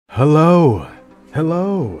Hello,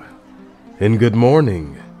 hello, and good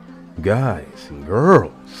morning, guys and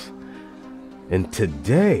girls. And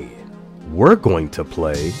today, we're going to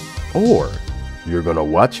play, or you're gonna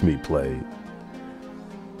watch me play,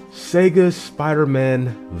 Sega's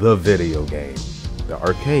Spider-Man the video game, the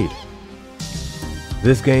arcade.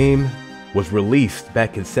 This game was released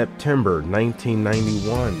back in September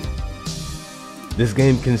 1991. This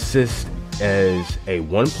game consists as a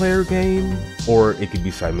one-player game, or it could be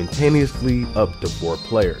simultaneously up to 4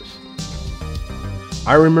 players.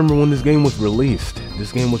 I remember when this game was released.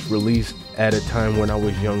 This game was released at a time when I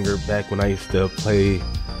was younger, back when I used to play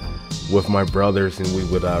with my brothers and we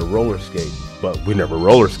would roller skate, but we never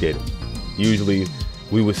roller skated. Usually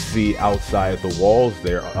we would see outside the walls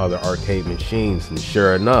there other arcade machines, and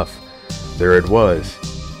sure enough, there it was,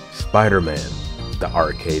 Spider-Man, the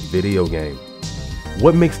arcade video game.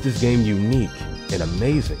 What makes this game unique and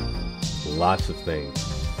amazing? Lots of things.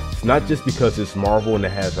 It's not just because it's Marvel and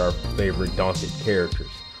it has our favorite daunted characters,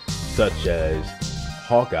 such as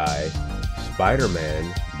Hawkeye,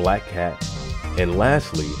 Spider-Man, Black Cat, and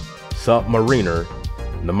lastly, Submariner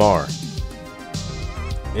Namor.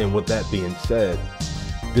 And with that being said,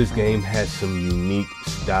 this game has some unique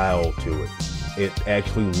style to it. It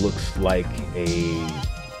actually looks like a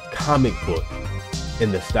comic book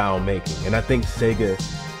in the style making, and I think Sega,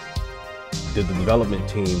 the development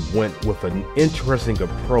team, went with an interesting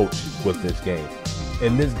approach with this game.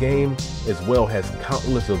 And this game as well has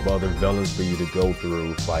countless of other villains for you to go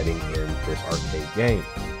through fighting in this arcade game.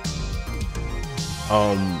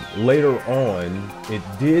 Later on, it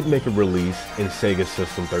did make a release in Sega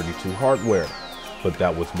System 32 hardware, but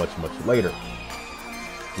that was much later.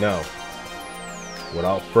 Now,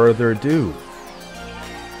 without further ado,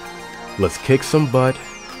 let's kick some butt,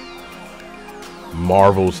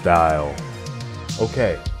 Marvel style.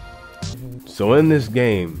 Okay, so in this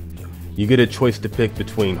game, you get a choice to pick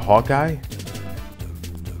between Hawkeye,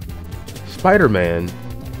 Spider-Man,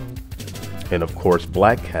 and of course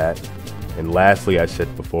Black Cat, and lastly, I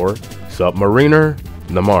said before, Submariner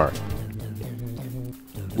Namor.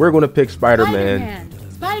 We're going to pick Spider-Man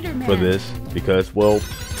for this because, well,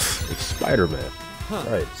 it's Spider-Man.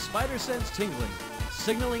 Right. Spider sense tingling.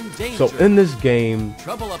 Signaling danger. So in this game,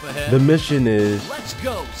 trouble up ahead. The mission is, let's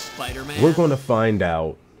go, Spider-Man. We're going to find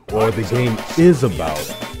out, or the game is about,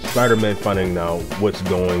 Spider-Man finding out what's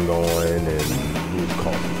going on and who's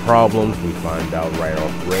causing problems. We find out right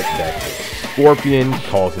off rip that it's Scorpion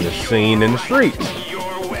causing a scene in the streets.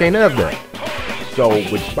 Can't have that. So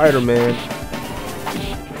with Spider-Man,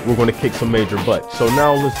 we're going to kick some major butt. So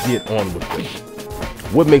now let's get on with this.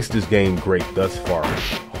 What makes this game great thus far?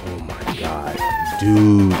 Oh my god.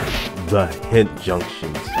 Dude, the hint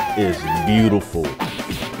junctions is beautiful.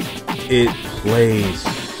 It plays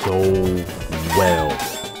so well.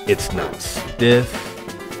 It's not stiff.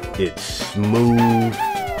 It's smooth.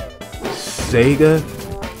 Sega,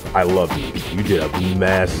 I love you. You did a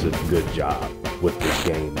massive good job with this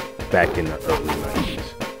game back in the early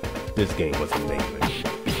 90s. This game was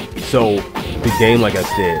amazing. So, the game, like I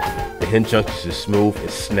said, the hint junctions is smooth,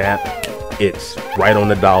 it's snap, it's right on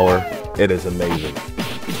the dollar. It is amazing.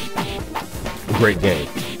 Great game.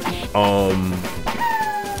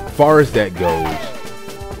 Far as that goes,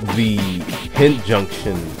 the hint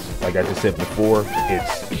junctions, like I just said before,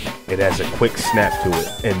 it has a quick snap to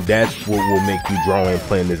it, and that's what will make you draw in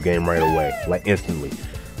playing this game right away, like instantly.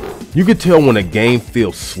 You can tell when a game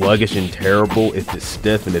feels sluggish and terrible if it's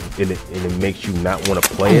stiff and it makes you not want to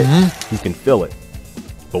play it. You can feel it.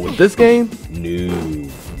 But with this game, no,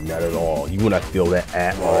 not at all. You will not feel that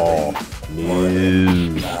at all. No.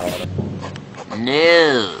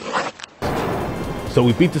 So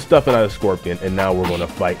we beat the stuff out of Scorpion, and now we're gonna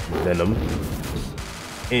fight Venom.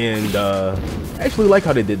 And I actually like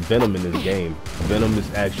how they did Venom in this game. Venom is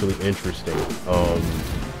actually interesting.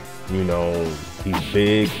 You know, he's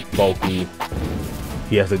big, bulky.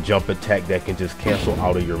 He has a jump attack that can just cancel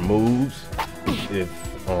out of your moves if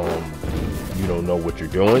you don't know what you're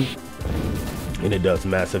doing, and it does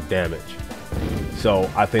massive damage. So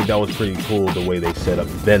I think that was pretty cool the way they set up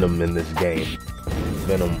Venom in this game.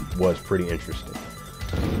 Venom was pretty interesting.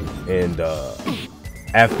 And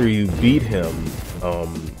after you beat him,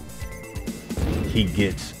 he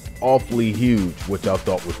gets awfully huge, which I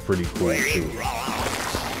thought was pretty cool too,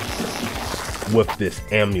 with this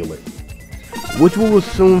amulet, which we will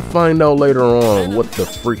soon find out later on what the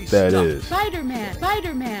freak that is.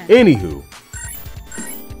 Spider-Man. Anywho,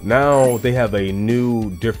 now they have a new,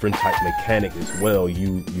 different type mechanic as well.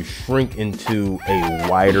 You shrink into a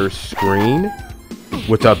wider screen,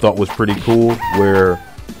 which I thought was pretty cool.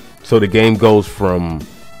 So the game goes from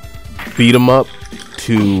beat 'em up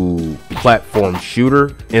to platform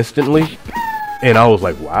shooter instantly, and I was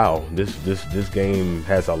like, wow, this game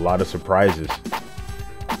has a lot of surprises.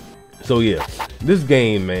 So yeah, this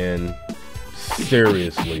game, man,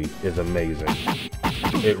 seriously is amazing.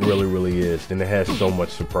 It really is, and it has so much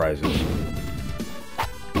surprises.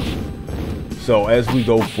 So as we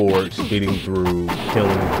go forward, speeding through,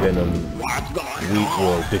 killing Venom,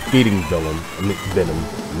 defeating Venom,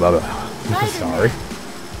 sorry,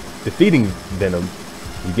 defeating Venom,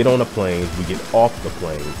 we get on a plane, we get off the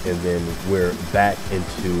plane, and then we're back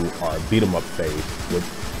into our beat 'em up phase with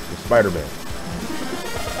Spider-Man.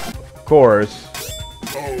 Of course,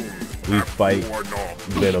 we fight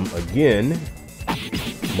Venom again,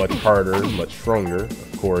 much harder, much stronger.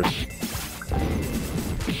 Of course,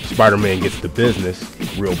 Spider-Man gets the business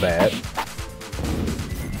real bad,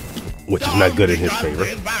 which is not good in his favor.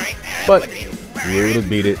 But we were able to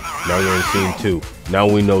beat it. Now we're in scene 2. Now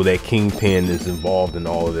we know that Kingpin is involved in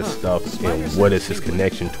all of this stuff, and what is his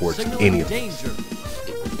connection towards any of it.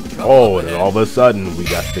 Oh, and all of a sudden we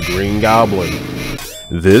got the Green Goblin.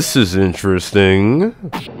 This is interesting.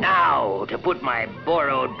 Now, to put my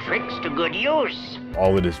borrowed tricks to good use.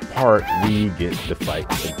 All of this part, we get to fight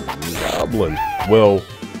the Green Goblin. Well,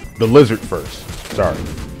 the Lizard first. Sorry.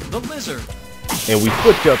 The Lizard. And we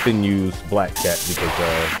switch up and use Black Cat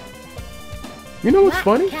because, you know what's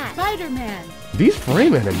funny? Spider-Man. These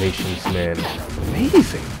frame animations, man, are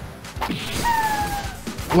amazing.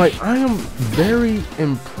 Like, I am very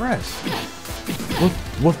impressed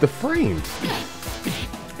with the frames.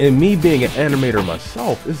 And me being an animator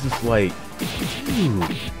myself, it's just like,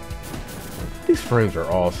 dude, these frames are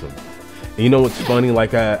awesome. And you know what's funny?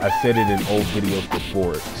 Like I said it in old videos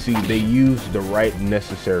before. See, they used the right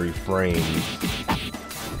necessary frames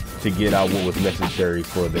to get out what was necessary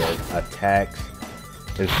for their attacks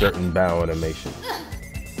and certain bow animation.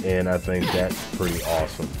 And I think that's pretty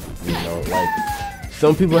awesome. You know, like,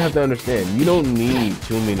 some people have to understand, you don't need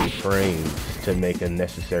too many frames to make a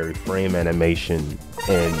necessary frame animation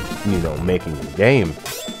and, you know, making a game.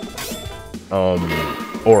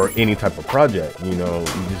 Or any type of project, you know,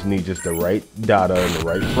 you just need just the right data and the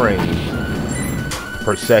right frames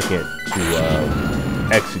per second to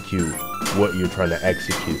execute what you're trying to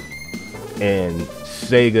execute. And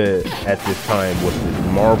Sega at this time with this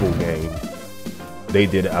Marvel game, they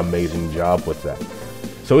did an amazing job with that.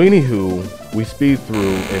 So anywho, we speed through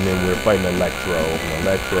and then we're fighting Electro. And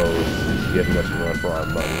Electro is giving us a run for our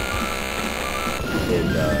money.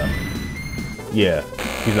 And yeah,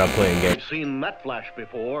 he's not playing games. Seen that flash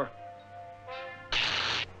before.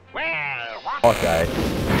 Well, Hawkeye,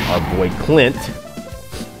 our boy Clint.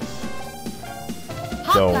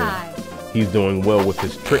 So he's doing well with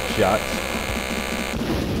his trick shots,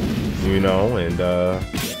 you know, and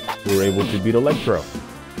we're able to beat Electro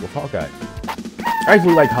with Hawkeye. I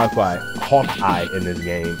actually like Hawkeye in this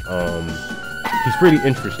game. He's pretty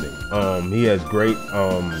interesting. He has great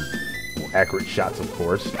accurate shots, of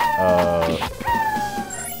course.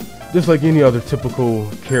 Just like any other typical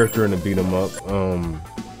character in a beat 'em up.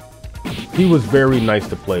 He was very nice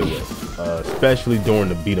to play with, especially during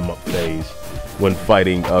the beat 'em up phase when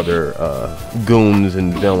fighting other goons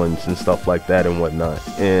and villains and stuff like that and whatnot.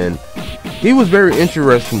 And he was very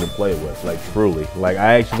interesting to play with, like, truly. Like,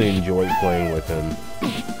 I actually enjoyed playing with him.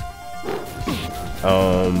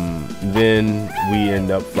 Then we end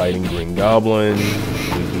up fighting Green Goblin. We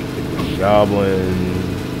beat the Green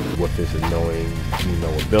Goblin with his annoying, you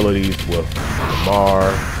know, abilities with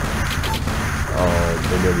Lamar.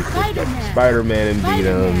 And then we picked up Spider-Man and beat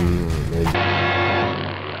him.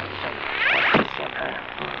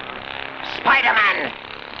 Spider-Man!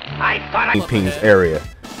 I thought Kingpin's area.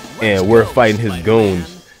 And we're fighting his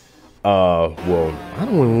goons. Well, I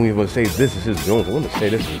don't even say this is his goons. I want to say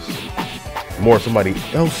this is more somebody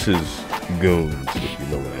else's goons, if you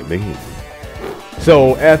know what I mean.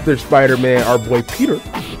 So after Spider-Man, our boy Peter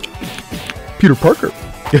Parker,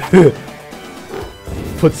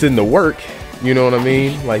 puts in the work, you know what I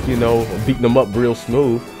mean? Like, you know, beating them up real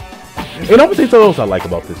smooth. And I would say something else I like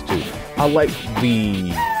about this too. I like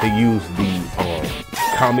they use the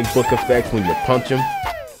comic book effects when you punch him.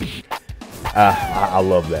 I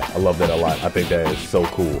love that. I love that a lot. I think that is so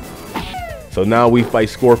cool. So now we fight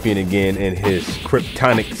Scorpion again in his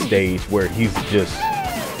kryptonic stage where he's just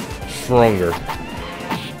stronger.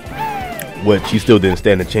 Which he still didn't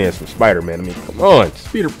stand a chance with Spider-Man. I mean, come on, it's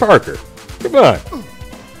Peter Parker. Come on.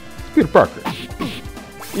 It's Peter Parker.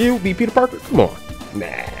 You be Peter Parker? Come on.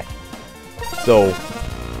 Nah. So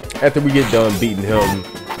after we get done beating him,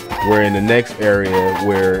 we're in the next area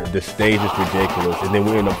where the stage is ridiculous, and then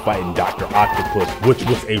we end up fighting Dr. Octopus, which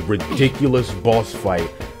was a ridiculous boss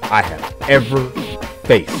fight I have ever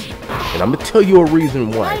face. And I'm gonna tell you a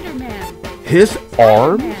reason why. Spiderman. His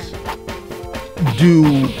arms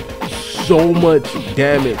do so much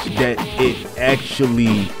damage that it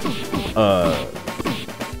actually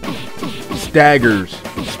staggers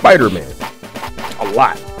Spider-Man a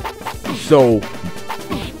lot. So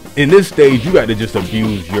in this stage, you got to just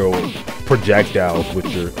abuse your projectiles with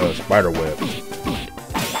your spider web,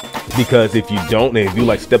 because if you don't, and if you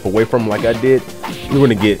like step away from them like I did, you're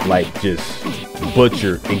gonna get like just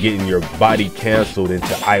butchered and getting your body canceled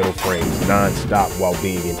into idle frames non-stop while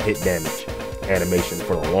being in hit damage animation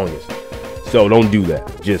for the longest. So don't do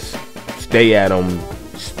that. Just stay at them,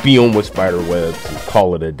 spew them with spider webs, and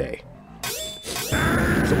call it a day.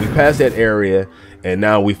 So we passed that area, and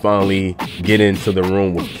now we finally get into the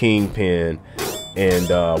room with Kingpin,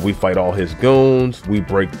 and we fight all his goons. We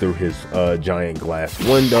break through his giant glass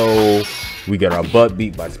window. We get our butt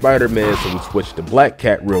beat by Spider-Man, so we switch to Black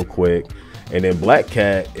Cat real quick. And then Black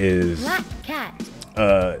Cat is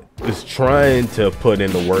trying to put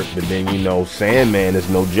in the work, but then, you know, Sandman is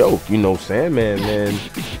no joke. You know, Sandman, man,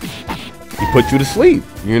 he put you to sleep.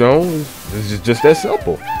 You know, it's just that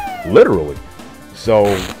simple, literally.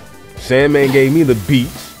 So Sandman gave me the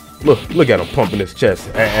beats. Look at him pumping his chest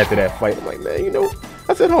after that fight. I'm like, man, you know,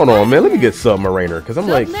 I said, hold on, man, let me get Submariner, because I'm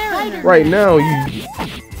like, right now,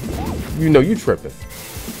 you know, you tripping.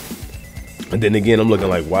 And then again, I'm looking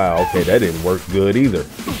like, wow, okay, that didn't work good either,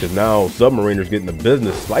 because now Submariner's getting the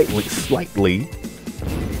business slightly,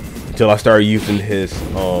 until I started using his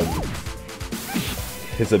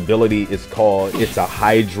ability. It's a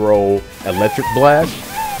hydro electric blast.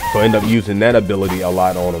 So I end up using that ability a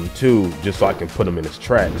lot on him too, just so I can put him in his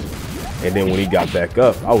tracks. And then when he got back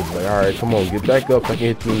up, I was like, all right, come on, get back up so I can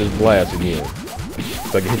hit you in this blast again.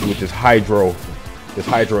 So I can hit you with this hydro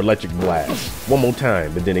electric blast one more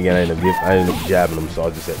time. But then again, I ended up jabbing him, so I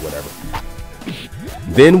just said whatever.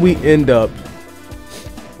 Then we end up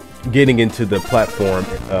getting into the platform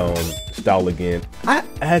style again. I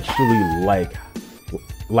actually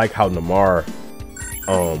like how Namar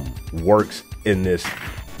works in this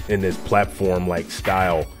platform like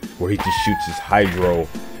style, where he just shoots his hydro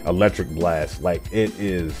electric blast. Like, it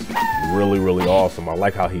is really awesome. I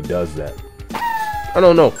like how he does that. I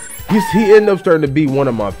don't know, he ended up starting to be one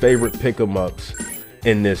of my favorite pick 'em ups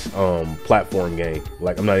in this platform game.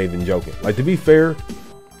 Like, I'm not even joking. Like, to be fair,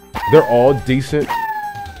 they're all decent,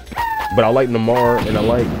 but I like Namar and I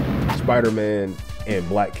like Spider-Man and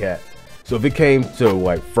Black Cat. So if it came to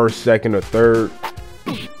like first, second, or third,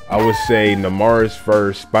 I would say Namar is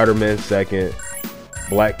first, Spider-Man second,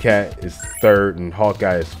 Black Cat is third, and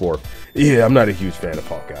Hawkeye is fourth. Yeah, I'm not a huge fan of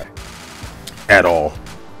Hawkeye at all.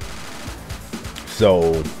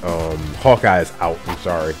 So Hawkeye is out. I'm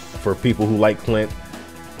sorry for people who like Clint.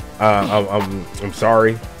 I'm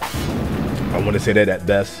sorry. I want to say that at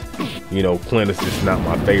best. You know, Clint is just not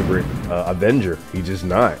my favorite Avenger. He's just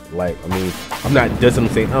not. Like, I mean, I'm not dissing him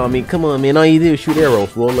saying, oh, I mean, come on, man, all you do is shoot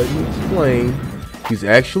arrows. Well, let me explain. He's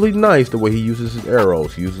actually nice the way he uses his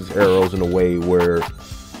arrows. He uses arrows in a way where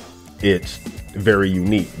it's very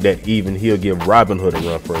unique, that even he'll give Robin Hood a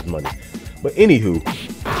run for his money. But anywho,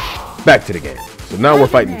 back to the game. So now we're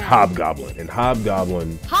fighting Hobgoblin, and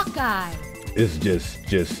Hobgoblin Hawkeye is just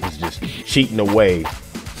cheating away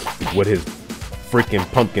with his freaking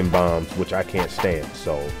pumpkin bombs, which I can't stand.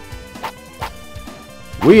 So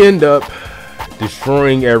we end up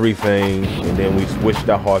destroying everything, and then we switch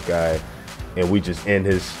to Hawkeye, and we just end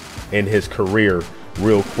his career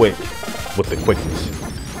real quick with the quickness.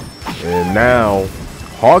 And now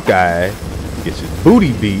Hawkeye gets his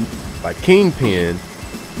booty beat by Kingpin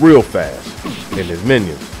real fast and his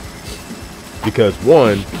minions, because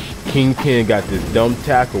one, Kingpin got this dumb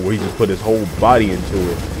tackle where he just put his whole body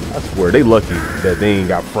into it. I swear they lucky that they ain't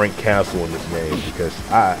got Frank Castle in this game, because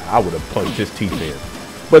I would have punched his teeth in.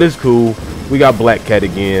 But it's cool. We got Black Cat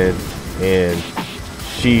again, and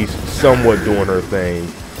she's somewhat doing her thing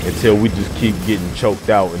until we just keep getting choked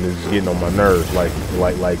out, and it's getting on my nerves. Like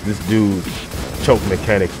this dude's choke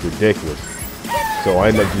mechanics ridiculous. So I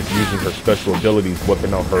end up just using her special abilities,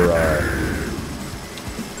 whipping out her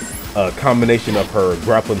combination of her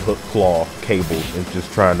grappling hook claw cables, and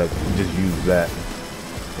just trying to just use that.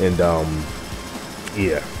 And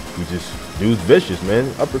yeah, we just dude's vicious, man,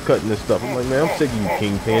 uppercutting this stuff. I'm like, man, I'm sick of you,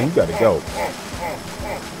 Kingpin. You gotta go.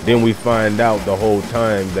 Then we find out the whole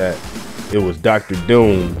time that it was Dr.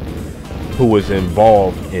 Doom who was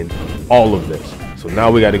involved in all of this. So now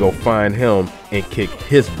we got to go find him and kick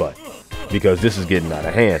his butt, because this is getting out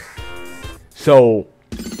of hand. So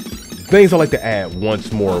things I like to add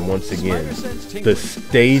once again. The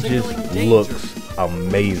stages looks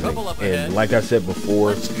amazing, and like I said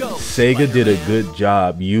before, Sega did a good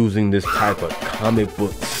job using this type of comic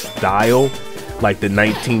book style, like the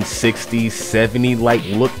 1960s, 70s like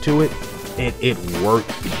look to it, and it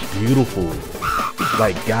works beautifully.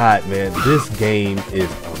 Like, God, man, this game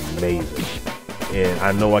is amazing. And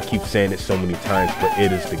I know I keep saying it so many times, but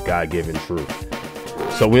it is the God-given truth.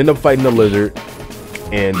 So we end up fighting the lizard,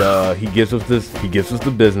 and he gives us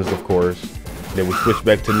the business, of course. Then we switch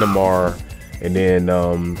back to Namar, and then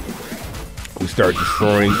we start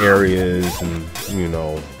destroying areas and, you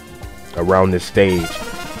know, around this stage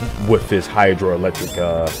with this hydroelectric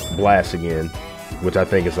blast again, which I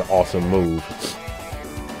think is an awesome move.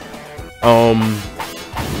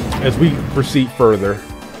 As we proceed further,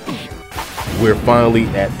 we're finally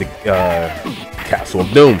at the Castle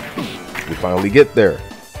of Doom. We finally get there.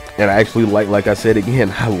 And I actually like I said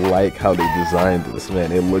again, I like how they designed this,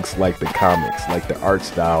 man. It looks like the comics, like the art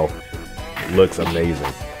style looks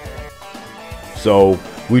amazing. So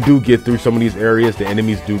we do get through some of these areas. The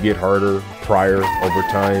enemies do get harder over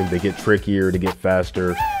time. They get trickier, they get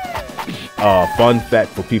faster. Fun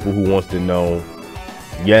fact for people who wants to know,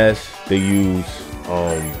 yes, they use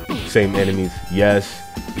same enemies. Yes,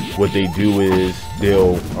 what they do is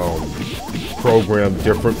they'll program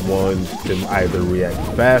different ones to either react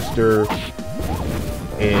faster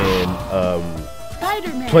and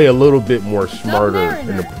play a little bit more smarter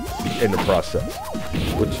in the process,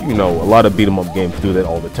 which, you know, a lot of beat 'em up games do that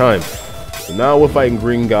all the time. So now we're fighting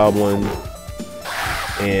Green Goblin,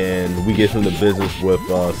 and we get into business with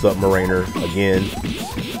Submariner again.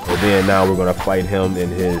 And then now we're gonna fight him in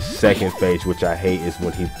his second phase, which I hate, is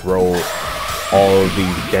when he throws all of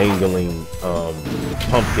these dangling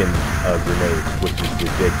pumpkin grenades, which is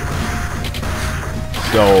ridiculous.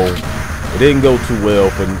 So it didn't go too well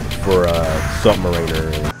for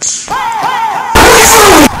Submariner and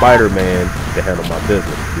Spiderman to handle my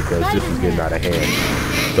business, because this was getting out of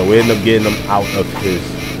hand. So we ended up getting him out of his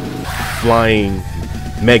flying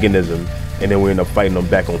mechanism, and then we end up fighting him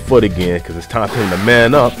back on foot again, because it's time for him to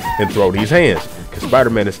man up and throw these hands, because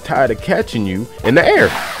Spider-Man is tired of catching you in the air.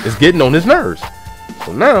 It's getting on his nerves.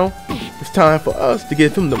 So now it's time for us to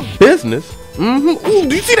give him the business. Ooh,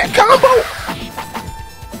 do you see that combo?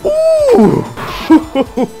 Ooh.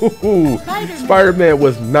 Spider-Man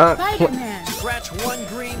was not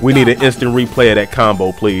We need an instant replay of that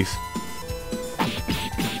combo, please.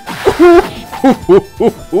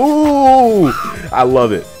 I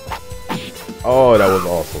love it. Oh, that was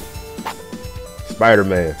awesome.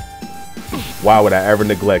 Spider-Man, why would I ever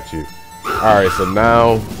neglect you? Alright, so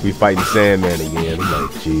now we fighting Sandman again. I'm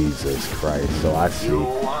like, Jesus Christ. So I see.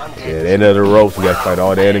 At the end of the ropes, we gotta fight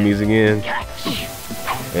all the enemies again.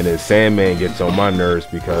 And then Sandman gets on my nerves,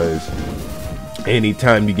 because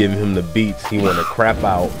anytime you give him the beats, he wanna crap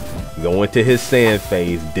out, go into his sand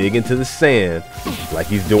phase, dig into the sand, like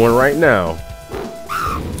he's doing right now,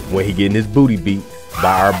 when he getting his booty beat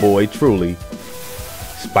by our boy truly,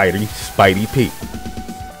 Spidey Pete.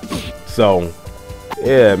 So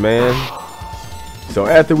yeah, man. So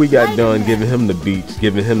after we got done giving him the beats,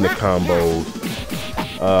 giving him the combos,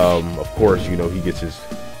 of course, you know, he gets his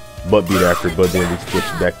butt beat after, but then we switch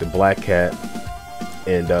back to Black Cat,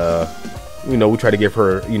 and you know, we try to give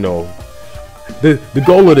her, you know, the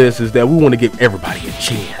goal of this is that we want to give everybody a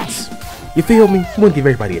chance. You feel me? We want to give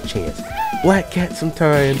everybody a chance. Black Cat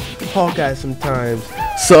sometimes, Hawkeye sometimes,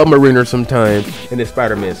 Submariner sometimes, and then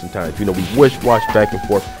Spider-Man sometimes. You know, we wash back and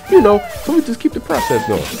forth, you know, so we just keep the process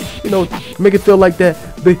going. You know, make it feel like that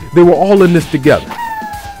they were all in this together.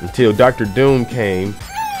 Until Dr. Doom came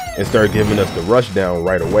and started giving us the rush down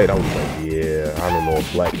right away. I was like, yeah, I don't know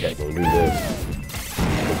if Black Cat gonna do this.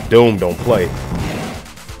 But Doom don't play.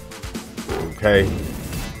 Okay?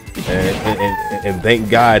 And thank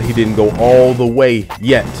God he didn't go all the way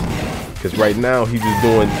yet. Because right now he's just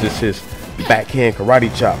doing just his backhand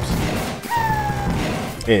karate chops.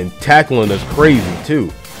 And tackling us crazy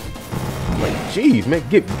too. Like, jeez, man,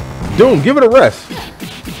 Doom, give it a rest.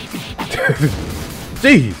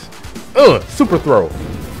 Jeez. Super throw.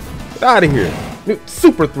 Get out of here.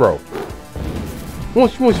 Super throw.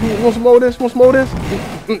 Want some more of this? Want some more of this?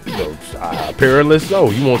 Apparently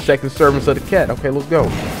so. You want second servings of the cat. Okay, let's go.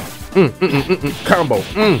 Combo.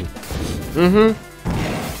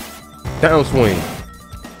 Downswing.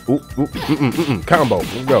 Combo.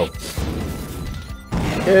 Let's go.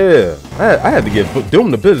 Yeah. I had to get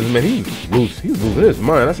Doom the business, man. He was losing his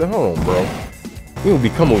mind. I said, hold on, bro. You gonna be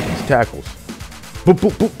coming with these tackles. Boop,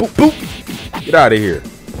 boop, boop, boop, boop. Get out of here.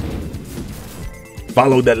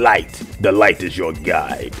 Follow the light. The light is your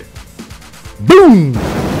guide. Boom!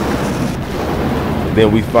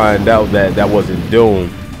 Then we find out that that wasn't Doom.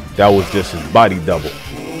 That was just his body double.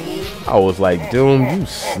 I was like, Doom, you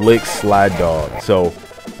slick slide dog. So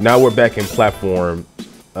now we're back in platform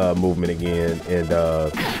movement again, and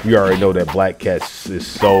we already know that Black Cat is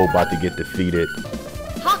so about to get defeated,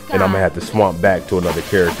 and I'm gonna have to swamp back to another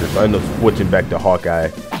character. So I end up switching back to Hawkeye.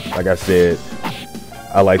 Like I said,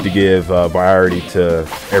 I like to give variety to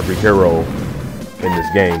every hero in this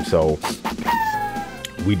game, so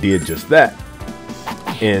we did just that.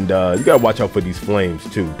 And you gotta watch out for these flames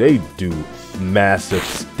too. They do massive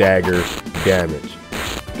stagger damage,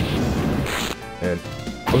 and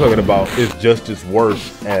I'm talking about it's just as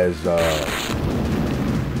worse as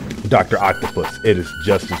Dr. Octopus. It is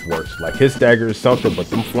just as worse. Like, his stagger is something, but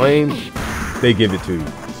them flames, they give it to you.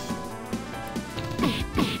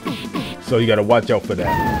 So you gotta watch out for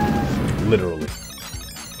that, literally.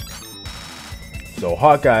 So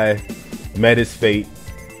Hawkeye met his fate,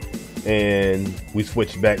 and we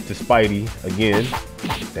switched back to Spidey again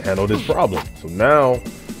to handle this problem. So now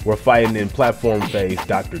we're fighting in platform phase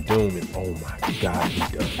Dr. Doom, and oh my god, he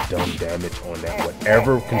does dumb damage on that.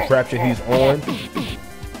 Whatever contraption he's on,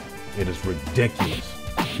 it is ridiculous.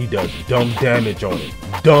 He does dumb damage on it.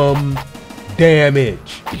 Dumb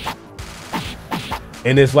damage.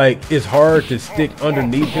 And it's like, it's hard to stick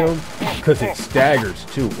underneath him because it staggers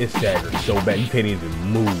too. It staggers so bad you can't even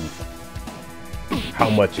move. How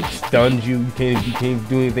much it stuns you, you can't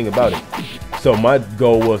do anything about it. So my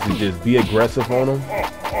goal was to just be aggressive on him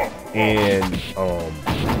and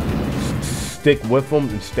stick with him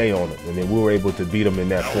and stay on him. And then we were able to beat him in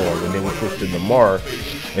that form. And then we switched to Namar,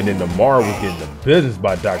 and then Namar was getting the business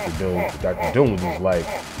by Dr. Doom. Dr. Doom was just like,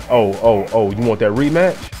 oh, you want that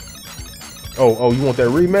rematch? Oh, you want that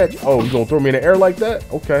rematch? Oh, you gonna throw me in the air like that?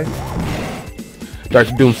 Okay.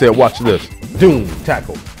 Dr. Doom said, watch this. Doom,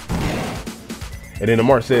 tackle. And then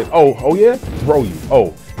Namar said, oh yeah, throw you.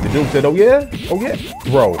 Oh, the Doom said, oh yeah,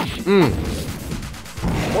 throw.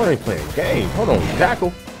 Namar ain't playing games. Hold on,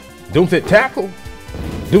 tackle. Doom said tackle.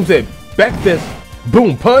 Doom said back fist.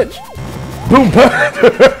 Boom, punch. Boom, punch.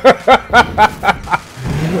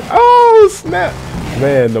 Oh, snap.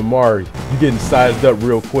 Man, Namar, you getting sized up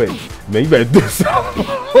real quick. Man, you better do something.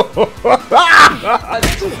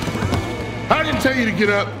 I didn't tell you to get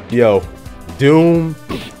up. Yo, Doom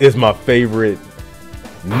is my favorite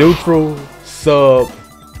neutral sub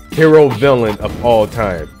hero villain of all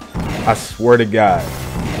time. I swear to God.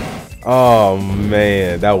 Oh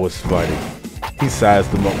man, that was funny. He sized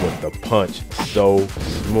him up with the punch so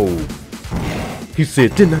smooth. He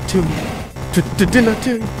said, didn't I tell you? Didn't I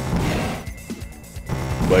tell you?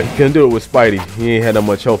 But he couldn't do it with Spidey. He ain't had that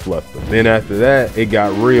much health left. But then after that, it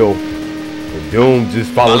got real. And Doom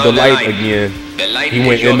just followed the light again. He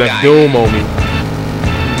went MF Doom on me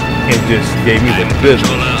and just gave me the business.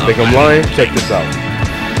 Think I'm lying? Check this out.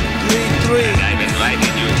 I've invited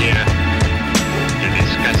you here to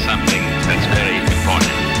discuss something that's very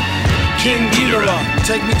important. King Ghidorah,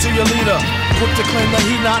 take me to your leader. Quick to claim that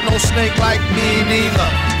he not no snake like me neither.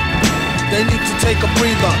 They need to take a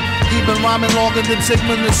breather. He been rhyming longer than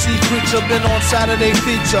Sigmund the Sea Creature. Been on Saturday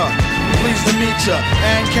feature. Pleased to meet ya,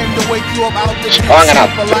 and came to wake you up out the strong enough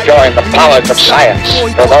to join the powers of science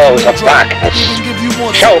for those of darkness.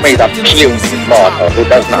 Show me the puny mortal who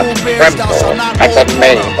does not tremble at the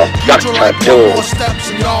name of Dr. Doom.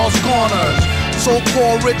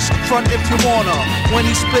 So-called rich front if you wanna. When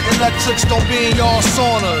he spit electrics, don't be in y'all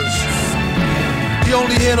saunas. He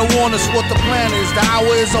only here to warn us what the plan is. The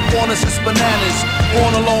hour is up on us, it's bananas.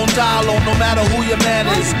 Born alone, die alone, no matter who your man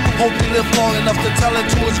is. Hope he live long enough to tell it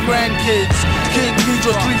to his grandkids. King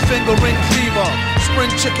Ghidorah, three-finger ring fever. Spring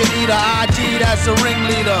chicken eater, ID'd as the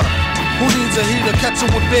ringleader. Who needs a heater? Catch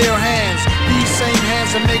him with bare hands. These same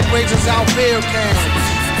hands that make razors out beer cans.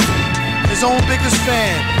 His own biggest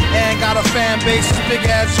fan, and got a fan base as big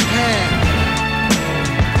as Japan.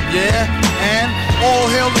 Yeah, and all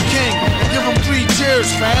hail the king, and give him 3 cheers,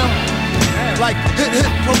 fam. Like hit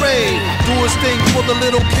parade, do his thing for the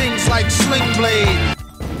little kings like Sling Blade.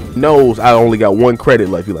 Knows I only got 1 credit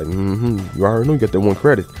left. You're like, you already know you got that 1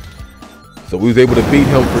 credit. So we was able to beat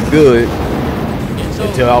him for good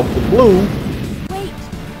until out the blue. Wait,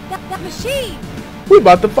 that machine. We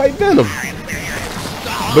about to fight Venom.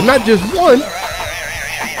 But not just 1.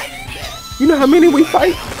 You know how many we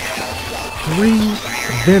fight? 3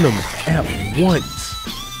 Venoms at once.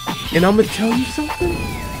 And I'm gonna tell you something.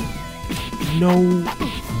 No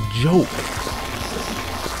joke.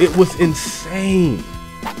 It was insane.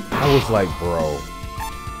 I was like, bro,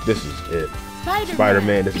 this is it.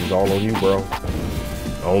 Spider-Man, this is all on you, bro.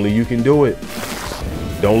 Only you can do it.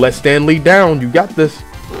 Don't let Stan Lee down. You got this.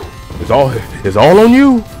 It's all on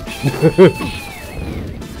you.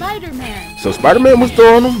 So Spider-Man was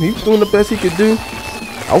throwing them. He was doing the best he could do.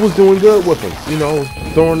 I was doing good with him, you know,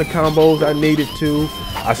 throwing the combos I needed to.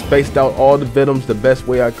 I spaced out all the Venoms the best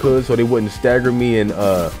way I could so they wouldn't stagger me and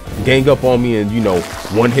gang up on me and, you know,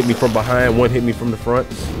 one hit me from behind, one hit me from the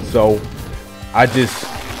front. So I just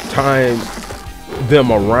timed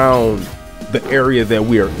them around the area that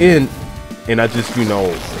we are in, and I just, you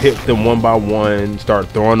know, hit them one by one, start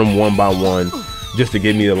throwing them one by one just to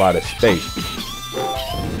give me a lot of space.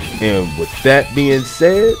 And with that being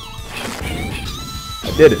said,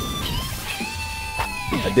 I did it.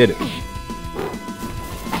 I did it.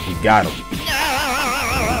 We got him.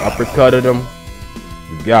 Uppercutted him.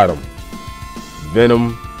 We got him.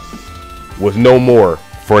 Venom was no more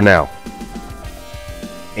for now.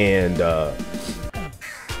 And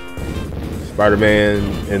Spider-Man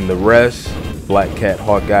and the rest, Black Cat,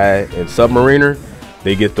 Hawkeye, and Submariner,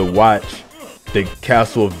 they get to watch the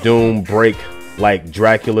Castle of Doom break like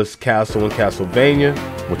Dracula's castle in Castlevania,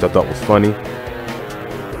 which I thought was funny.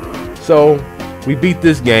 So we beat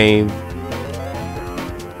this game.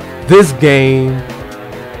 This game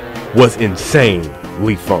was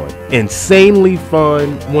insanely fun. Insanely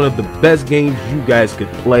fun. One of the best games you guys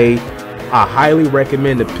could play. I highly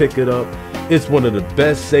recommend to pick it up. It's one of the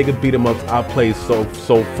best Sega beat 'em ups I've played so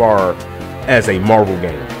far as a Marvel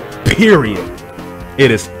game. Period. It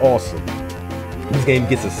is awesome. This game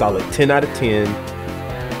gets a solid 10 out of 10.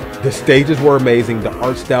 The stages were amazing. The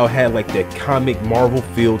art style had like that comic Marvel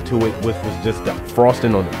feel to it, which was just the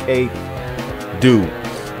frosting on the cake. Dude,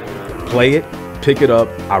 play it, pick it up.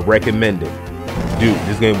 I recommend it. Dude,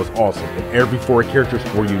 this game was awesome. And every 4 characters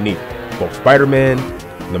were unique. Both Spider-Man,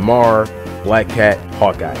 Lamar, Black Cat,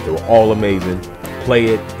 Hawkeye. They were all amazing. Play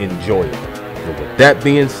it, enjoy it. And with that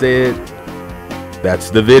being said, that's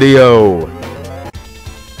the video.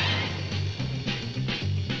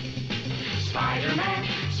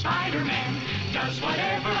 Spider-Man does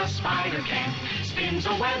whatever a spider can. Spins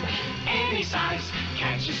a web any size,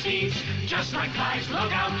 catches thieves just like flies.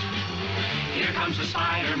 Look out, here comes the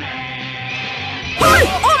Spider-Man.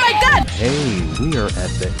 Oh my God! Hey, we are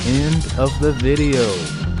at the end of the video.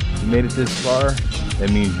 You made it this far?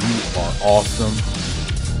 That means you are awesome.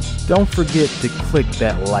 Don't forget to click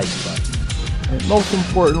that like button. And most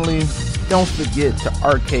importantly, don't forget to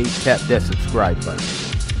arcade tap that subscribe button.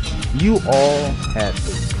 You all have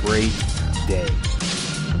a great